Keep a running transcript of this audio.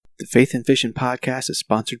The Faith and Fishing podcast is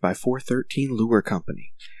sponsored by 413 Lure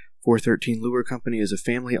Company. 413 Lure Company is a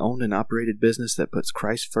family-owned and operated business that puts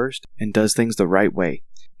Christ first and does things the right way.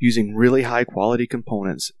 Using really high-quality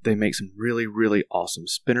components, they make some really awesome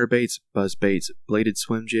spinnerbaits, buzzbaits, bladed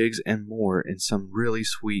swim jigs, and more in some really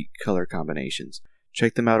sweet color combinations.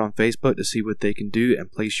 Check them out on Facebook to see what they can do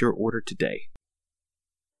and place your order today.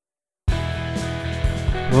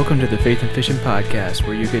 Welcome to the Faith and Fishing podcast,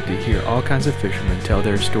 where you get to hear all kinds of fishermen tell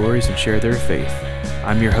their stories and share their faith.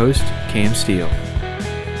 I'm your host, Cam Steele.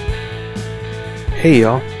 Hey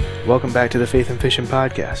y'all, welcome back to the Faith and Fishing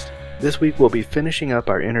podcast. This week we'll be finishing up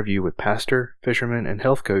our interview with pastor, fisherman, and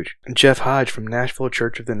health coach Jeff Hodge from Nashville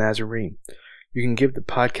Church of the Nazarene. You can give the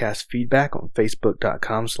podcast feedback on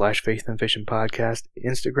facebook.com/faithandfishingpodcast,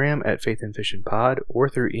 Instagram at faithandfishingpod, or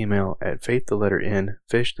through email at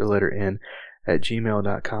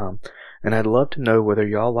faith@gmail.com. And I'd love to know whether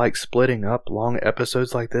y'all like splitting up long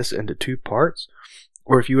episodes like this into two parts,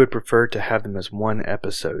 or if you would prefer to have them as one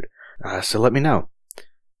episode. So let me know.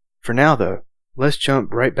 For now though, let's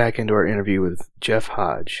jump right back into our interview with Jeff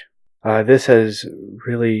Hodge. This has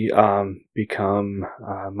really become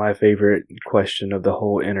my favorite question of the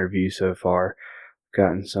whole interview so far.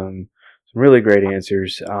 Gotten some really great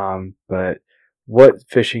answers, but what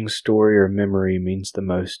fishing story or memory means the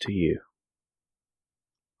most to you?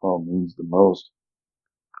 Means the most.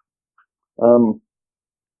 I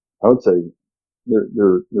would say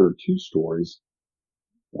there are two stories,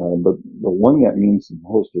 but the one that means the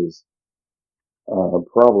most is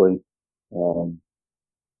probably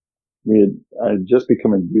I had just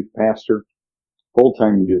become a youth pastor,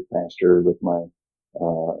 full-time youth pastor with my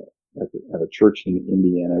at a church in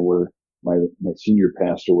Indiana where my senior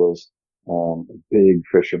pastor was a big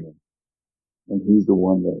fisherman, and he's the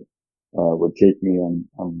one that would take me on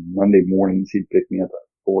Monday mornings. He'd pick me up at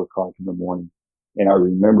 4 o'clock in the morning. And I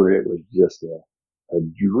remember it was just a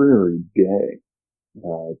dreary day.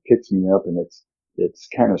 It picks me up and it's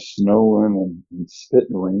kind of snowing and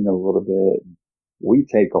spitting rain a little bit. We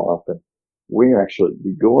take off and we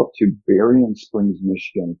go up to Berrien Springs,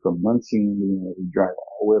 Michigan from Muncie, Indiana. We drive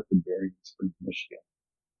all the way up to Berrien Springs, Michigan.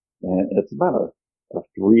 And it's about a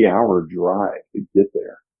 3-hour drive to get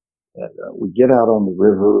there. And we get out on the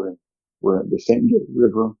river and we're at the St. Joe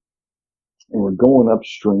River, and we're going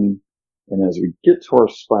upstream. And as we get to our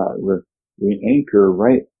spot, we anchor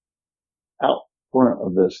right out front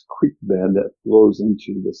of this creek bed that flows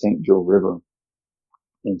into the St. Joe River.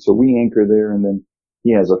 And so we anchor there, and then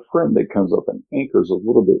he has a friend that comes up and anchors a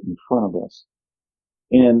little bit in front of us.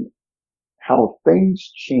 And how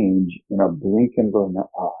things change in a blink of an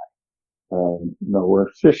eye.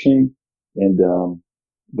 We're fishing, and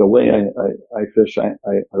the way I fish, I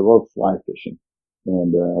love fly fishing.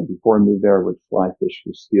 And before I moved there, I would fly fish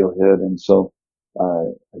for steelhead. And so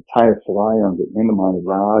I tie a fly on the end of my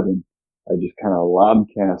rod, and I just kind of lob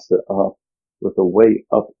cast it up with a weight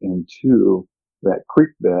up into that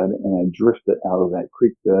creek bed, and I drift it out of that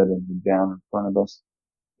creek bed and down in front of us.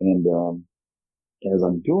 And as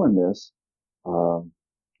I'm doing this,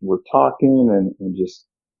 we're talking and just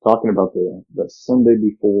talking about the Sunday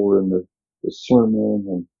before and the sermon.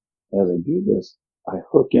 And as I do this, I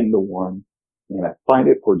hook into one and I find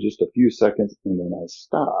it for just a few seconds, and then I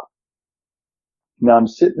stop. Now I'm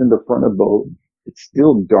sitting in the front of the boat. It's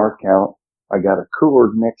still dark out. I got a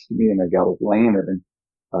cooler next to me, and I got a lantern,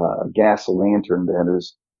 a gas lantern that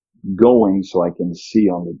is going so I can see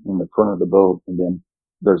in the front of the boat. And then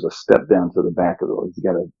there's a step down to the back of the boat. It's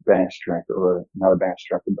got a bass tracker, or not a bass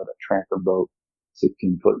tracker, but a tracker boat,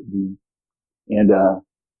 16-foot view. And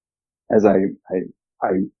as I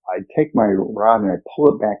take my rod and I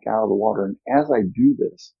pull it back out of the water, and as I do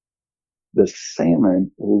this, the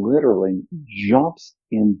salmon literally jumps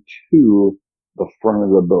into the front of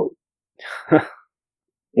the boat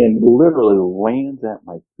and literally lands at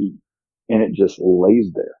my feet, and it just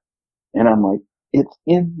lays there. And I'm like, it's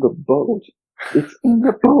in the boat. It's in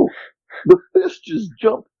the boat. The fish just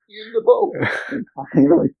jumped in the boat. And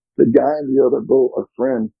finally, the guy in the other boat, a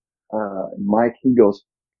friend, Mike, he goes,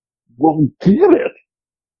 well, get it.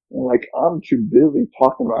 And like, I'm too busy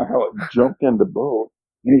talking about how it jumped in the boat.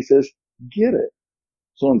 And he says, get it.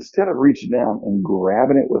 So instead of reaching down and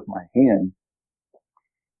grabbing it with my hand,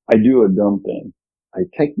 I do a dumb thing. I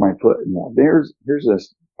take my foot. Now here's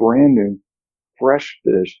this brand new fresh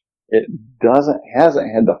fish. It hasn't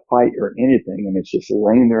had to fight or anything, and it's just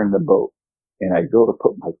laying there in the boat. And I go to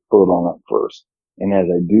put my foot on it first. And as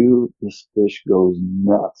I do, this fish goes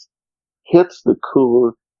nuts, hits the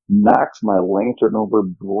cooler, knocks my lantern over,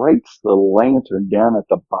 breaks the lantern down at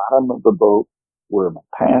the bottom of the boat where my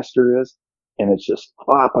pastor is, and it's just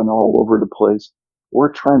flopping all over the place.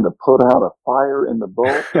 we're trying to put out a fire in the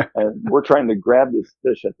boat and we're trying to grab this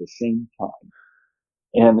fish at the same time.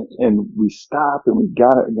 And we stopped and we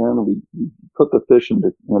got it again. We put the fish in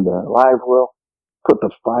the live well, put the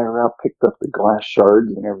fire out, picked up the glass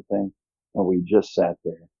shards and everything. And we just sat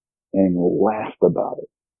there and laughed about it.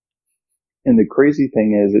 And the crazy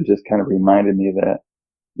thing is, it just kind of reminded me that,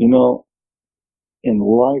 in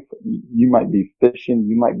life, you might be fishing,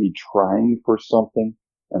 you might be trying for something.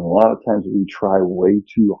 And a lot of times we try way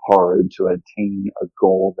too hard to attain a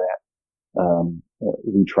goal that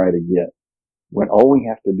we try to get. When all we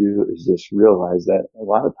have to do is just realize that a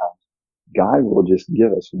lot of times God will just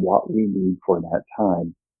give us what we need for that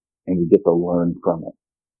time, and we get to learn from it.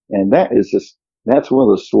 And that's one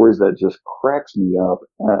of the stories that just cracks me up.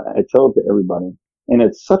 I tell it to everybody, and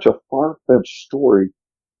it's such a far-fetched story.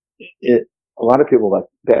 A lot of people are like,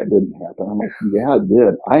 that didn't happen. I'm like, yeah, it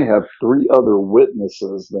did. I have 3 other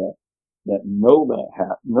witnesses that knows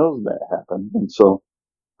that happened. And so,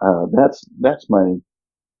 that's my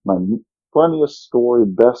funniest story,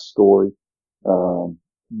 best story,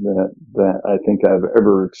 that I think I've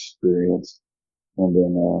ever experienced. And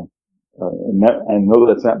then, and that, I know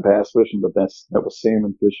that's not bass fishing, but that was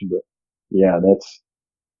salmon fishing. But yeah,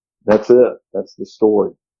 that's it. That's the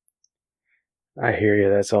story. I hear you.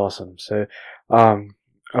 That's awesome. So,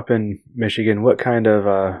 up in Michigan, what kind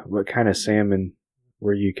of salmon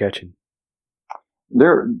were you catching?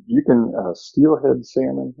 There, you can, steelhead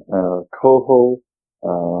salmon, coho,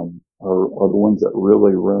 are the ones that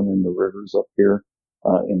really run in the rivers up here,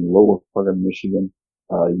 in the lower part of Michigan.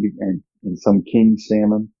 And some king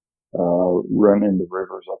salmon, run in the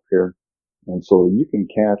rivers up here. And so you can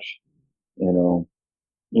catch,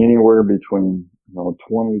 anywhere between,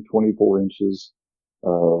 20, 24 inches,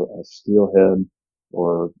 a steelhead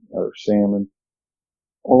or salmon,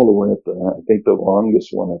 all the way up to, I think the longest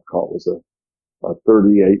one I've caught was a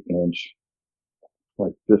 38 inch,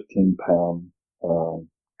 like 15 pound,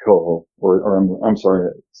 coho, or I'm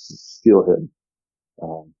sorry, steelhead,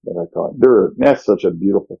 that I caught. That's such a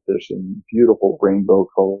beautiful fish and beautiful rainbow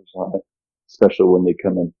colors on it, especially when they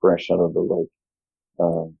come in fresh out of the lake.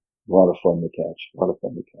 A lot of fun to catch.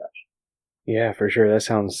 Yeah, for sure. That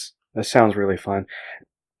sounds really fun.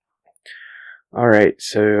 All right.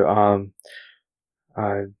 So,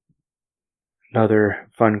 another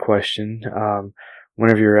fun question.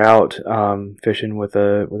 Whenever you're out fishing with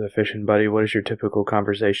a fishing buddy, what is your typical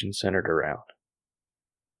conversation centered around?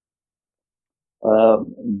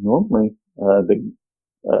 Normally,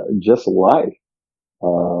 just life.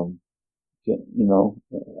 How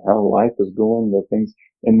life is going, the things,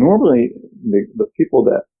 and normally the people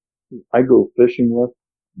that I go fishing with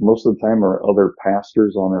most of the time are other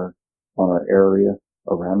pastors on our area,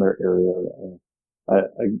 around our area.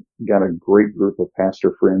 I got a great group of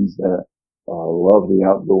pastor friends that love the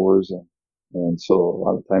outdoors, and so a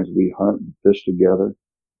lot of times we hunt and fish together.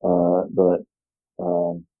 But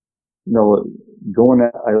going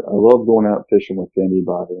out, I love going out fishing with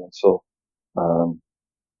anybody, and so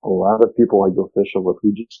a lot of people I go fishing with,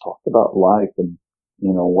 we just talk about life and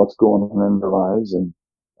what's going on in their lives, and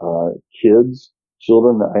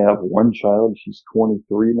children. I have one child; she's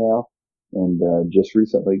 23 now, and just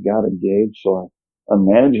recently got engaged. So I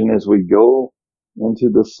imagine as we go into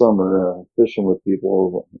the summer fishing with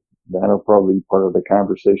people, that'll probably be part of the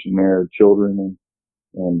conversation there. Children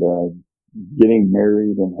and getting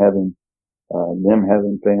married and having them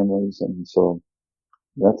having families, and so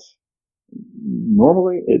that's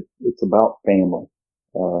normally it's about family.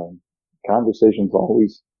 Conversations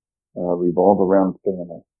always revolve around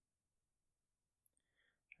family.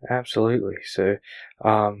 Absolutely. So,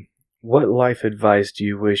 what life advice do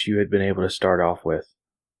you wish you had been able to start off with?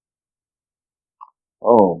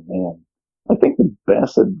 Oh man, I think the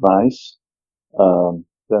best advice that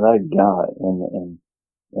I got, and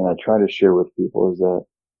I try to share with people, is that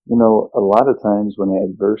a lot of times when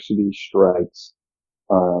adversity strikes,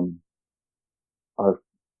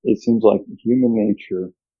 it seems like human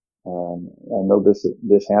nature. I know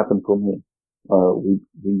this happened for me. We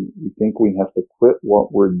think we have to quit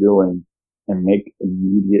what we're doing and make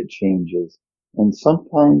immediate changes, and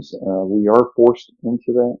sometimes we are forced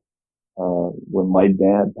into that. When my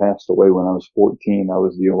dad passed away when I was 14, I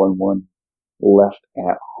was the only one left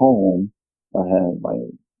at home. My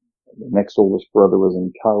next oldest brother was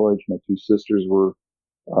in college. My 2 sisters were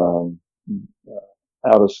um,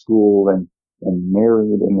 out of school and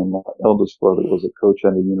married, and then my eldest brother was a coach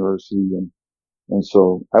at a university, and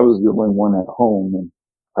so I was the only one at home, and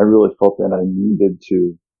I really felt that I needed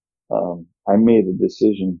to. I made a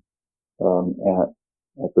decision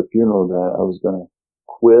at the funeral that I was going to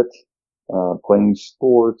quit playing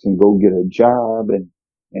sports and go get a job and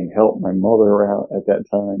help my mother out at that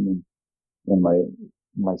time. And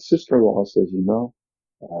my sister-in-law says, you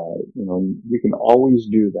can always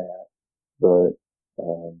do that, but,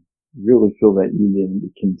 really feel that you need to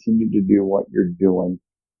continue to do what you're doing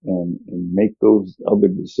and make those other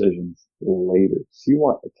decisions later. See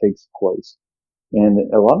what takes place.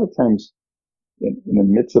 And a lot of times in the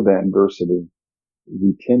midst of adversity,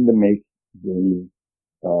 we tend to make the,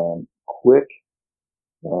 quick,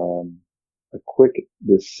 a quick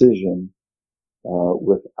decision,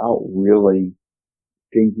 without really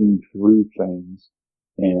thinking through things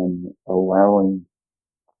and allowing,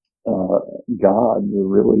 God to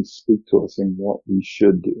really speak to us in what we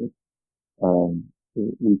should do.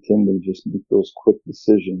 We tend to just make those quick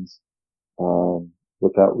decisions,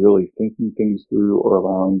 without really thinking things through or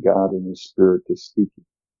allowing God and His Spirit to speak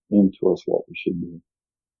into us what we should do.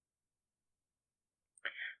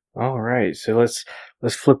 All right, so let's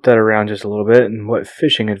flip that around just a little bit. And what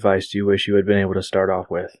fishing advice do you wish you had been able to start off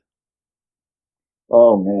with?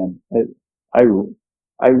 Oh man, I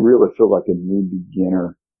really feel like a new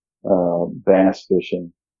beginner, bass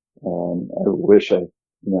fishing. I wish I'm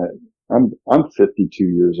 52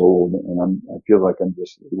 years old and I feel like I'm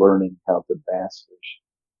just learning how to bass fish.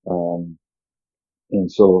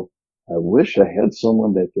 And so I wish I had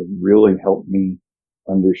someone that could really help me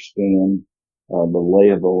understand, the lay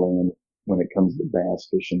of the land when it comes to bass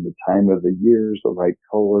fishing, the time of the years, the right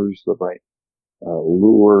colors, the right,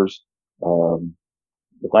 lures.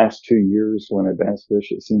 The last 2 years when I bass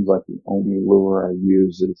fish, it seems like the only lure I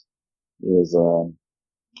use is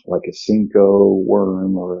like a Cinco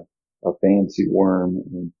worm or a fancy worm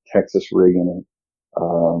and Texas rig in it.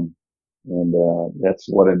 That's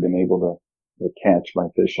what I've been able to catch my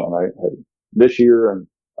fish on. This year,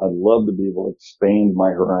 I'd love to be able to expand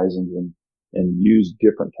my horizons and use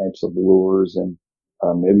different types of lures and,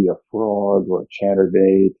 maybe a frog or a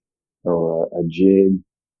chatterbait or a jig,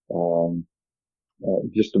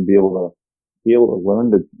 just to be able to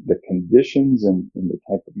learn the conditions and the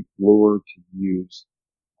type of lure to use,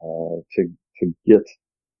 to get,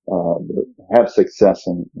 have success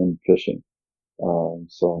in fishing.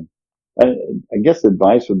 So I guess the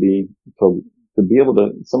advice would be to be able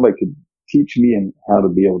to, somebody could teach me and how to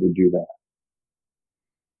be able to do that.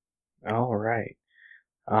 All right.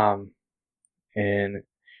 And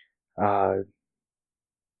all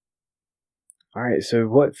right. So,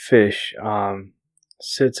 what fish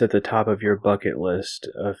sits at the top of your bucket list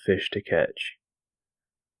of fish to catch?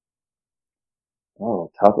 Oh,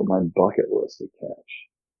 top of my bucket list to catch.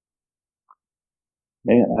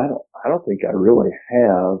 Man, I don't think I really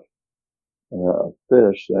have a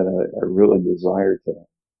fish that I really desire to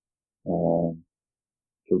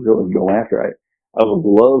really go after. I would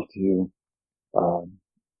love to.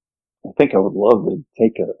 I think I would love to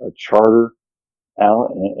take a charter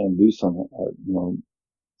out and do some,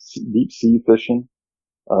 deep sea fishing,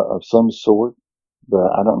 of some sort.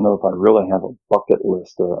 But I don't know if I really have a bucket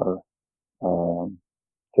list, to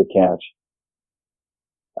catch.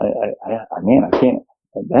 Man, I can't.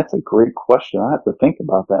 That's a great question. I have to think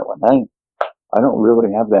about that one. I don't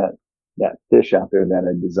really have that fish out there that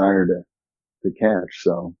I desire to catch.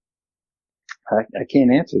 So I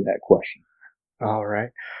can't answer that question. All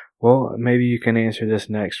right. Well, maybe you can answer this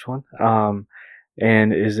next one.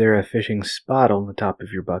 And is there a fishing spot on the top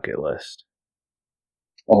of your bucket list?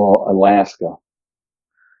 Oh, Alaska.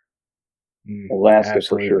 Alaska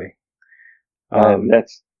absolutely. For sure.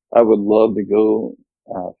 I would love to go,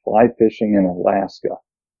 fly fishing in Alaska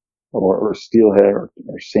or steelhead or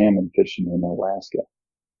salmon fishing in Alaska.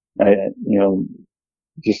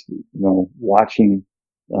 Watching,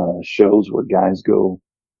 shows where guys go,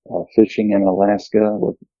 fishing in Alaska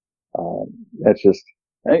with, that's just,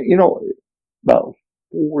 about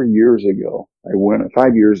 5 years ago, I went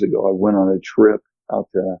on a trip out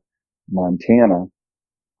to Montana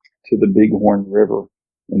to the Bighorn River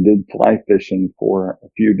and did fly fishing for a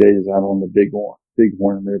few days out on the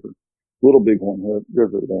Bighorn River, Little Bighorn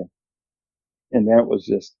River there. And that was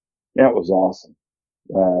awesome.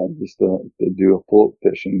 Just to do a float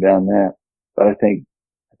fishing down that. But I think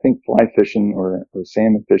fly fishing or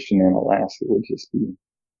salmon fishing in Alaska would just be,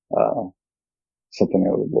 something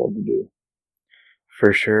I would love to do.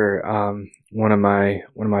 For sure. One of my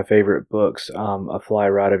favorite books, A Fly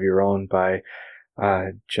Ride of Your Own by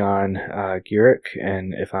John Gurick,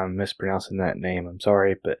 and if I'm mispronouncing that name, I'm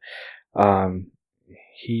sorry, but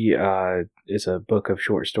he is a book of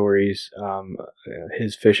short stories,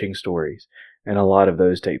 his fishing stories, and a lot of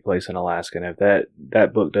those take place in Alaska. And if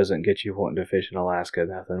that book doesn't get you wanting to fish in Alaska,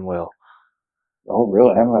 nothing will. Oh,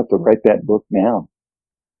 really? I'm going to have to write that book down.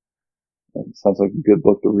 It sounds like a good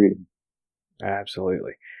book to read.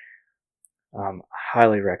 Absolutely.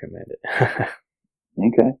 Highly recommend it.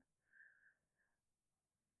 Okay.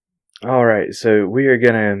 All right, so we are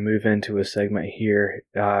going to move into a segment here.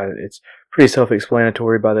 It's pretty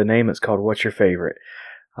self-explanatory by the name. It's called What's Your Favorite?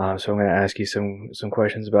 So I'm going to ask you some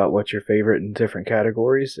questions about what's your favorite in different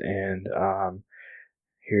categories, and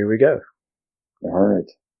here we go. All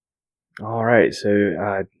right. All right,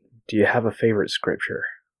 so do you have a favorite scripture?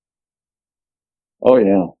 Oh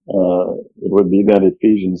yeah. It would be that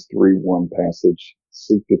Ephesians 3:1 passage.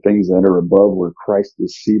 Seek the things that are above where Christ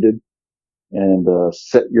is seated, and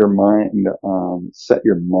set your mind on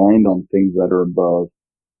things that are above.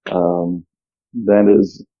 That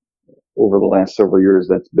is, over the last several years,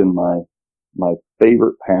 that's been my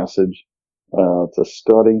favorite passage to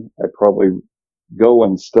study. I probably go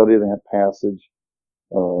and study that passage.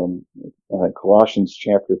 Colossians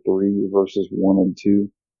chapter 3 verses 1 and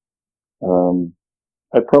 2.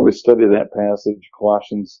 I'd probably study that passage,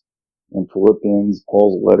 Colossians and Philippians,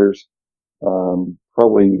 Paul's letters,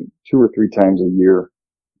 probably 2 or 3 times a year.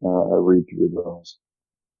 I read through those.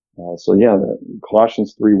 So yeah,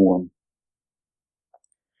 Colossians 3:1.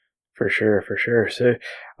 For sure, for sure. So,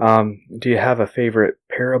 do you have a favorite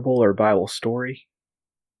parable or Bible story?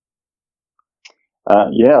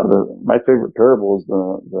 Yeah, my favorite parable is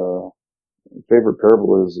the favorite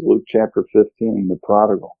parable is Luke chapter 15, the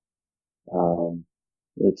prodigal.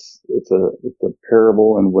 It's a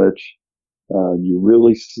parable in which you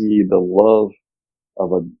really see the love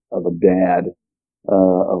of a dad,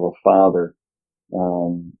 of a father,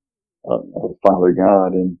 of Father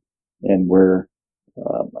God, and where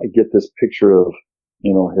I get this picture of,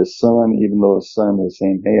 his son, even though his son is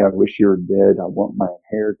saying, "Hey, I wish you were dead. I want my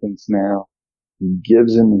inheritance now." He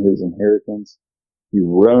gives him his inheritance. He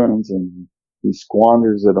runs and he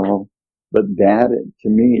squanders it all. But to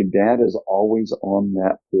me, dad is always on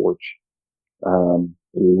that porch,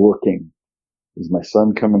 looking. Is my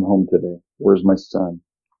son coming home today? Where's my son?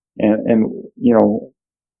 And,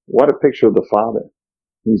 what a picture of the father.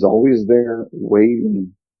 He's always there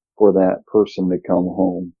waiting for that person to come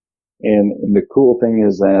home. And the cool thing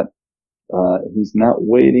is that, he's not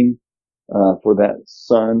waiting, for that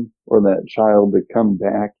son or that child to come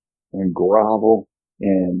back and grovel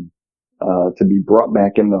and, to be brought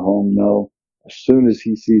back in the home. No, as soon as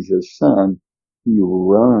he sees his son, he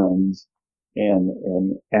runs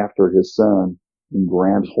and after his son and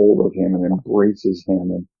grabs hold of him and embraces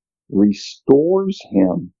him and restores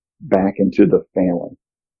him back into the family.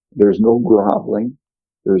 There's no groveling.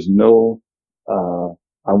 There's no,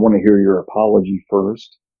 I want to hear your apology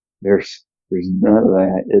first. There's none of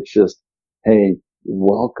that. It's just, hey,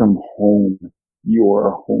 welcome home. You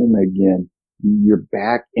are home again. You're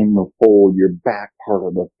back in the fold. You're back part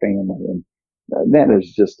of the family. And that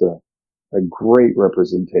is just a great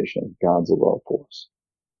representation of God's love for us.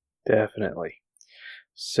 Definitely.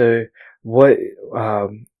 So, what's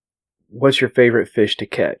your favorite fish to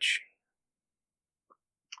catch?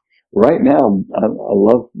 Right now, I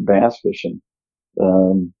love bass fishing.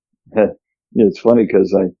 It's funny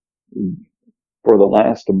because for the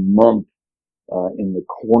last month, in the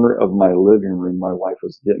corner of my living room, my wife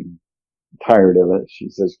was getting tired of it. She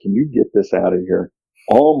says, "Can you get this out of here?"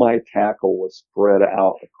 All my tackle was spread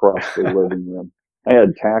out across the living room. I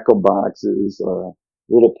had tackle boxes,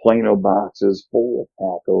 little Plano boxes full of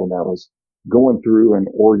tackle, and I was going through and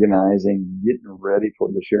organizing, getting ready for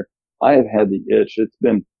this year. I have had the itch. It's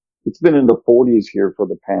been in the 40s here for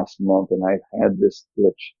the past month, and I've had this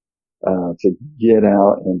itch, to get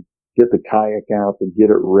out and get the kayak out, to get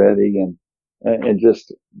it ready and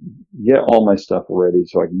just get all my stuff ready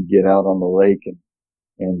so I can get out on the lake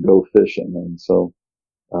and go fishing. And so,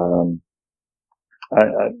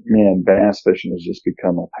 man, bass fishing has just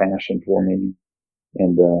become a passion for me.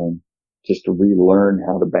 And, just to relearn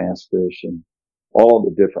how to bass fish and all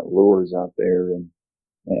the different lures out there. And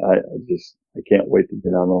I can't wait to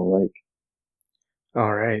get out on the lake.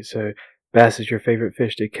 All right. So, bass is your favorite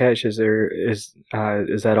fish to catch. Is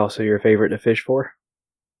that also your favorite to fish for?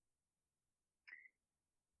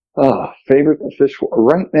 Favorite to fish for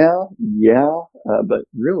right now? Yeah. But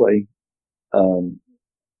really,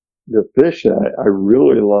 the fish I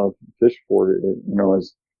really love to fish for,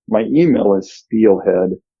 is my email is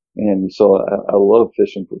steelhead. And so I love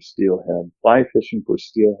fishing for steelhead, fly fishing for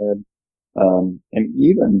steelhead. And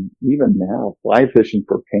even now, fly fishing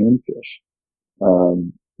for panfish.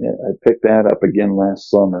 I picked that up again last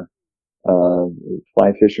summer,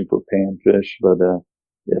 fly fishing for panfish. But,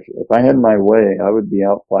 if I had my way, I would be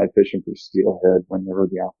out fly fishing for steelhead whenever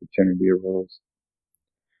the opportunity arose.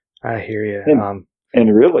 I hear you.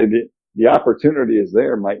 And really, the opportunity is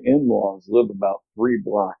there. My in-laws live about 3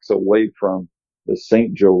 blocks away from the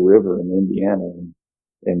St. Joe River in Indiana.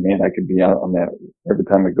 And man, I could be out on that every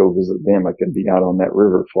time I go visit them. I could be out on that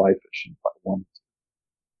river fly fishing if I wanted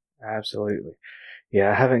to. Absolutely.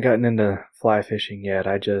 Yeah, I haven't gotten into fly fishing yet.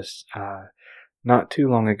 I just, not too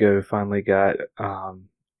long ago, finally got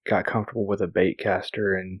comfortable with a bait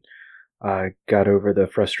caster and got over the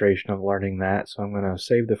frustration of learning that. So I'm going to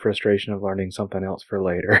save the frustration of learning something else for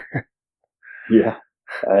later. Yeah,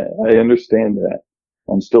 I understand that.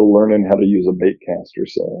 I'm still learning how to use a bait caster,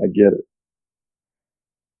 so I get it.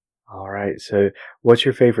 All right. So what's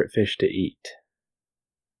your favorite fish to eat?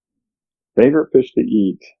 Favorite fish to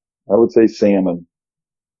eat? I would say salmon.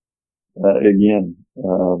 Again,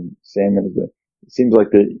 salmon it seems like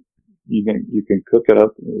you can cook it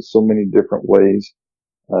up in so many different ways.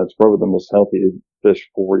 It's probably the most healthy fish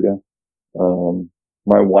for you.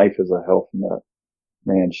 My wife is a health nut.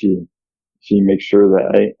 Man, she makes sure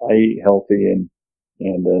that I eat healthy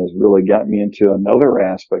and has really got me into another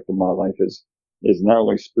aspect of my life is not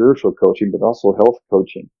only spiritual coaching, but also health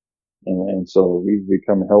coaching. And so we've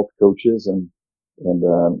become health coaches and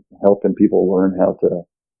helping people learn how to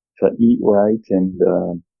eat right and,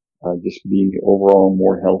 just be overall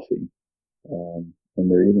more healthy, in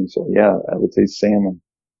their eating. So yeah, I would say salmon.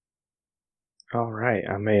 All right.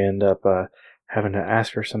 I may end up having to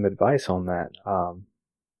ask for some advice on that.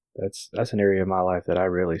 That's an area of my life that I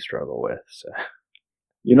really struggle with. So.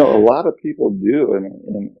 You know, a lot of people do,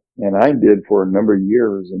 and I did for a number of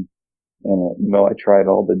years, and you know, I tried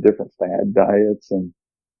all the different fad diets, and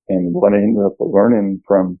what I ended up learning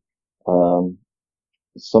from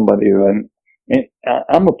somebody who, and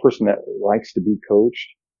I'm a person that likes to be coached,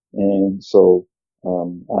 and so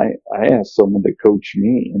I asked someone to coach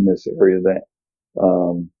me in this area that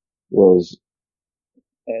was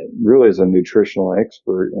really as a nutritional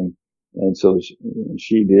expert, and so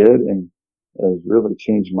she did, and has really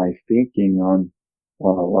changed my thinking on a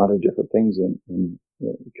lot of different things in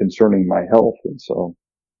concerning my health, and so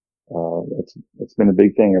it's been a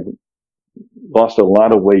big thing. I've lost a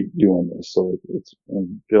lot of weight doing this, so it's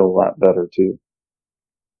and feel a lot better too.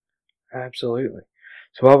 Absolutely.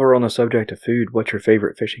 So while we're on the subject of food, what's your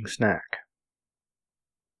favorite fishing snack?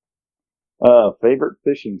 Favorite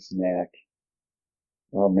fishing snack?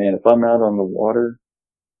 Oh man, if I'm out on the water,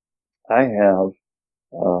 I have,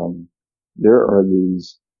 there are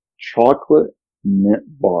these chocolate mint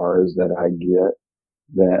bars that I get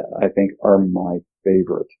that I think are my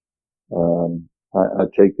favorite. I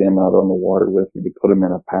take them out on the water with me, put them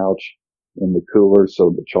in a pouch in the cooler so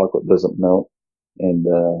the chocolate doesn't melt. And,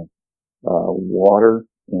 water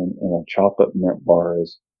and a chocolate mint bar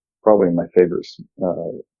is probably my favorite,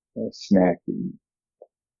 snack to eat.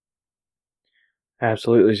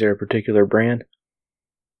 Absolutely. Is there a particular brand?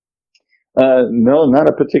 No, not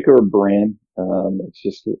a particular brand. It's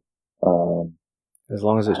just, As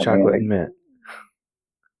long as it's oh, chocolate man, and mint.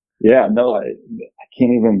 yeah, no, I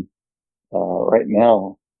can't even, right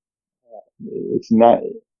now. It's not,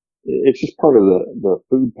 it's just part of the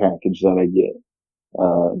food package that I get,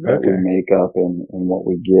 that we Okay. make up and what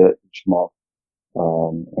we get each month,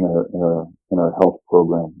 in our health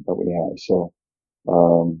program that we have. So,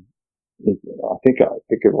 um, I think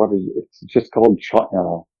what is it's just called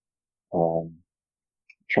um,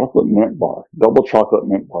 chocolate mint bar, double chocolate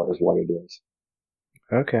mint bar is what it is.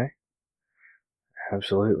 Okay.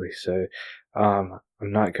 Absolutely. So, I'm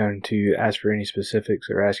not going to ask for any specifics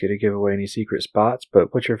or ask you to give away any secret spots,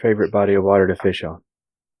 but what's your favorite body of water to fish on?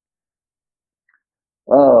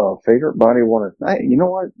 Favorite body of water. You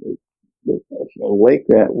know what? The lake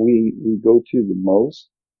that we go to the most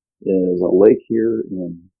is a lake here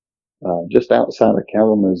in, just outside of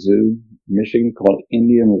Kalamazoo, Michigan, called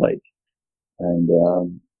Indian Lake. And,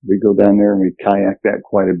 we go down there and we kayak that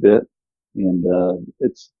quite a bit. And,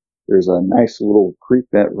 there's a nice little creek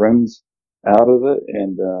that runs out of it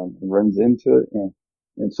and, runs into it.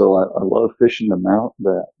 And so I love fishing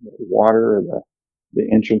the water, the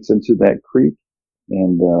entrance into that creek.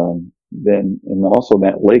 And, and also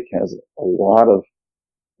that lake has a lot of,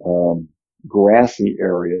 grassy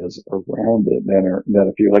areas around it that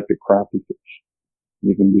if you like the crappie fish,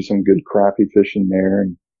 you can do some good crappie fishing there.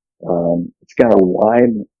 And, it's got a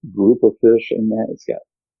wide group of fish in that. It's got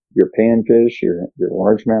your panfish, your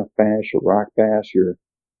largemouth bass, your rock bass, your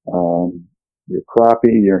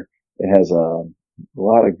crappie, it has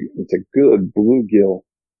it's a good bluegill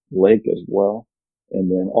lake as well. And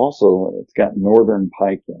then also it's got northern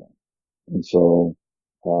pike in it. And so,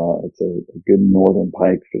 it's a good northern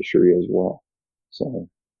pike fishery as well. So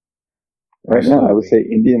right now I would Absolutely.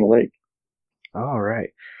 say Indian Lake. All right.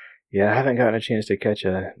 Yeah, I haven't gotten a chance to catch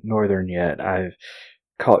a northern yet. I've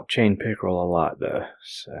caught chain pickerel a lot though,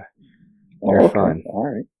 so they're Okay. fun. All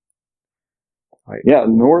right. Like, Yeah.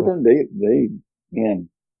 Northern, man,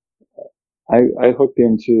 I hooked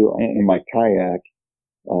into, in my kayak,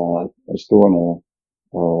 I was throwing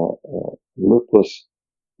a lipless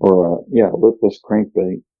lipless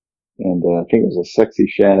crankbait. And, I think it was a sexy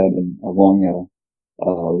shad and along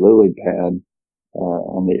a lily pad,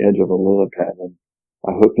 on the edge of a lily pad. And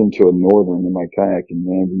I hooked into a northern in my kayak and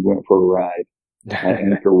man, we went for a ride. My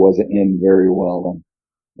anchor wasn't in very well.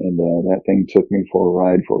 And that thing took me for a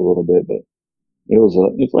ride for a little bit, but it was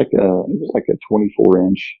like a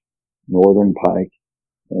 24-inch northern pike.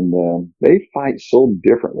 And, they fight so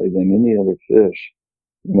differently than any other fish.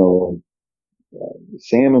 You know,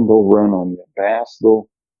 salmon, they'll run on you. Bass,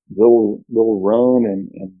 they'll run and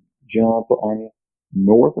jump on you.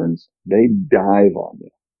 Northerns, they dive on you.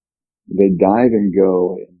 They dive and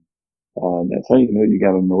go. And, that's how you know you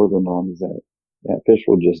got a northern on, is that fish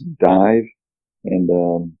will just dive and,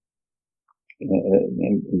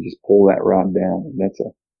 and just pull that rod down. And that's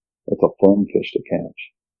a fun fish to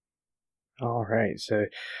catch. All right. So,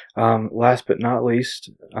 last but not least,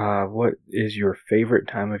 what is your favorite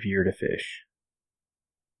time of year to fish?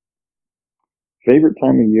 Favorite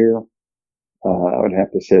time of year, I would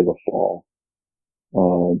have to say the fall.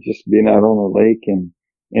 Just being out on the lake and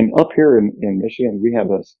up here in Michigan, we have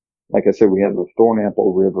like I said, we have the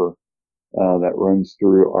Thornapple River, that runs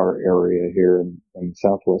through our area here in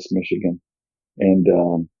Southwest Michigan. And,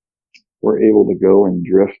 we're able to go and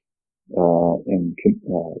drift, and,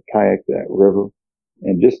 kayak that river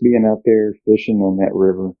and just being out there fishing on that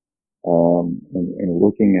river, and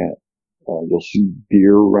looking at, you'll see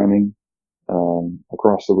deer running,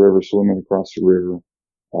 across the river, swimming across the river,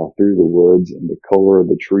 through the woods and the color of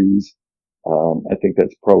the trees. I think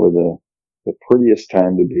that's probably the prettiest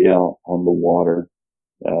time to be out on the water,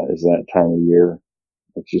 is that time of year.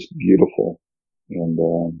 It's just beautiful. And,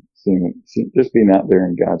 just being out there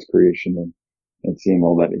in God's creation and seeing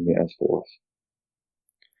all that He has for us.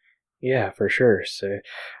 Yeah, for sure. So,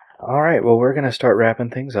 all right. Well, we're gonna start wrapping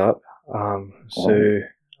things up.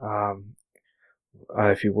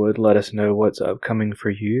 If you would let us know what's upcoming for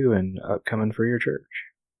you and upcoming for your church.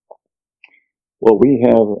 Well, we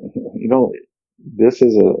have, this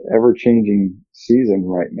is a ever changing season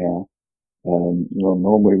right now.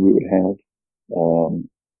 Normally we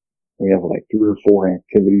have like 3 or 4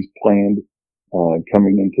 activities planned,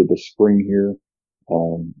 coming into the spring here.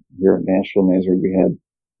 Here at Nashville Nazarene, we had,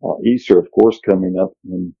 Easter, of course, coming up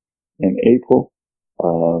in April.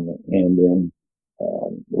 And then,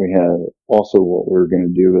 we had also what we're going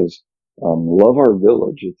to do is, Love Our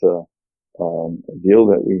Village. It's a deal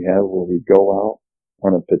that we have where we go out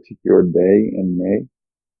on a particular day in May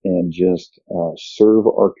and just, serve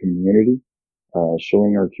our community,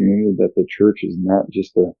 showing our community that the church is not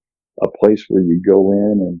just a place where you go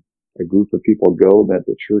in and a group of people go, that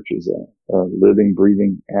the church is a living,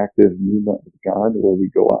 breathing, active movement of God where we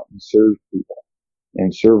go out and serve people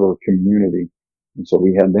and serve our community. And so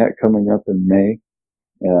we have that coming up in May,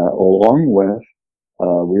 along with,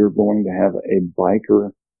 we're going to have a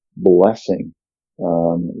biker blessing,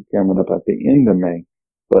 coming up at the end of May.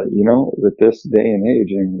 But, with this day and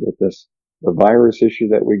age and with the virus issue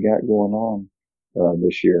that we got going on,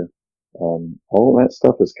 this year, all that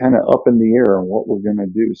stuff is kind of up in the air on what we're going to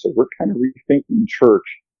do. So we're kind of rethinking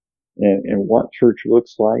church and what church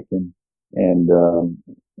looks like and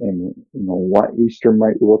what Easter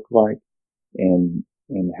might look like and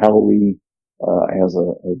how we, as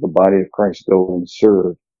the body of Christ go and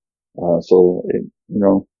serve. Those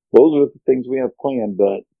are the things we have planned,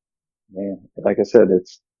 but man, like I said,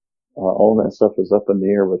 it's, all that stuff is up in the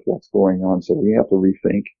air with what's going on. So we have to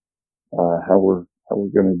rethink, how we're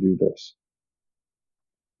going to do this.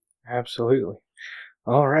 Absolutely.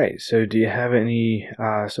 All right. So, do you have any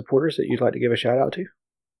supporters that you'd like to give a shout out to?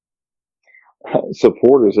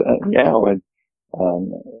 Supporters,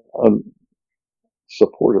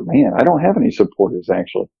 supporter, man, I don't have any supporters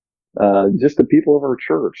actually. Just the people of our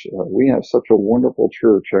church. We have such a wonderful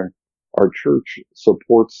church. Our church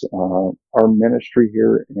supports, our ministry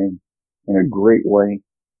here in a great way.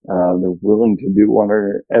 They're willing to do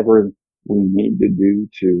whatever we need to do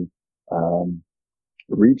to,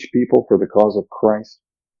 reach people for the cause of Christ.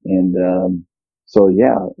 And,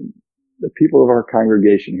 the people of our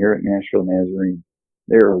congregation here at Nashville Nazarene,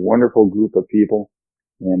 they're a wonderful group of people.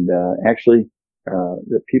 And,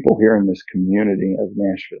 the people here in this community of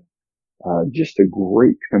Nashville, just a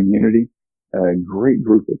great community, a great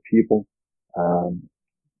group of people.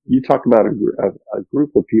 You talk about a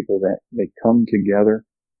group of people that they come together,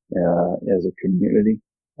 as a community.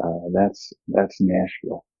 That's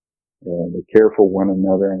Nashville. They care for one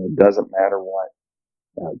another, and it doesn't matter what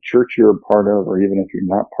church you're a part of, or even if you're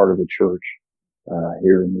not part of a church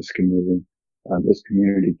here in this community. This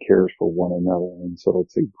community cares for one another, and so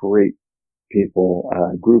it's a great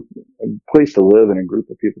group, a place to live, and a group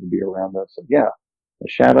of people to be around us. So yeah, a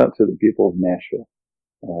shout out to the people of Nashville.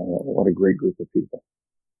 What a great group of people.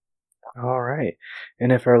 All right.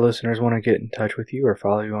 And if our listeners want to get in touch with you or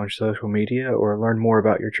follow you on social media or learn more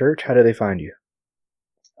about your church, how do they find you?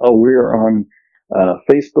 Oh, we are on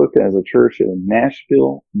Facebook as a church in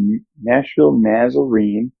Nashville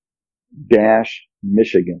Nazarene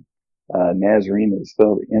Michigan. Nazarene is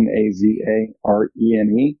spelled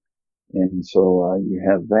Nazarene. And so you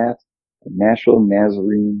have that. Nashville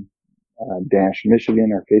Nazarene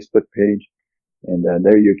Michigan, our Facebook page. And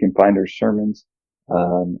there you can find our sermons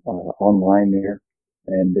online there.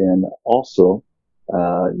 And then also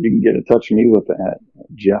you can get in touch with me with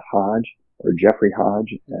Jeff Hodge or Jeffrey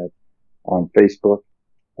Hodge on Facebook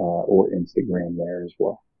or Instagram there as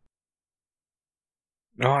well.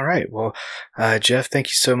 All right. Well, Jeff, thank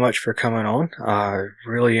you so much for coming on. I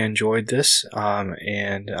really enjoyed this,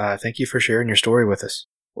 and thank you for sharing your story with us.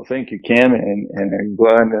 Well, thank you, Cam, and I'm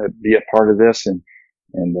glad to be a part of this, and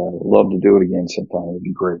love to do it again sometime. It'd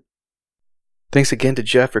be great. Thanks again to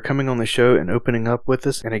Jeff for coming on the show and opening up with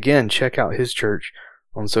us. And again, check out his church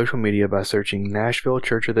on social media by searching Nashville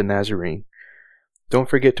Church of the Nazarene. Don't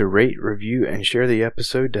forget to rate, review, and share the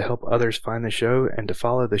episode to help others find the show and to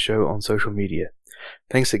follow the show on social media.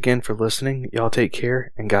 Thanks again for listening. Y'all take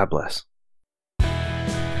care, and God bless.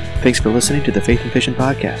 Thanks for listening to the Faith and Fishing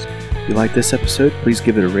Podcast. If you like this episode, please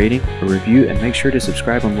give it a rating, a review, and make sure to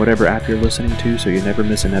subscribe on whatever app you're listening to so you never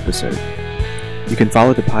miss an episode. You can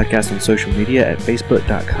follow the podcast on social media at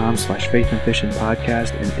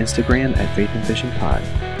facebook.com/faithandfishingpodcast and Instagram at faithandfishingpod.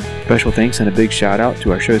 Special thanks and a big shout out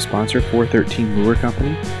to our show sponsor, 413 Lure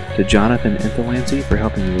Company, to Jonathan Enthalancy for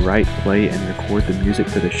helping me write, play, and record the music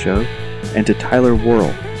for the show, and to Tyler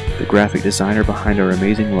Worrell, the graphic designer behind our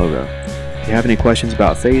amazing logo. If you have any questions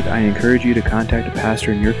about faith, I encourage you to contact a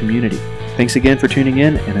pastor in your community. Thanks again for tuning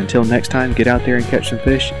in, and until next time, get out there and catch some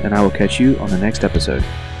fish, and I will catch you on the next episode.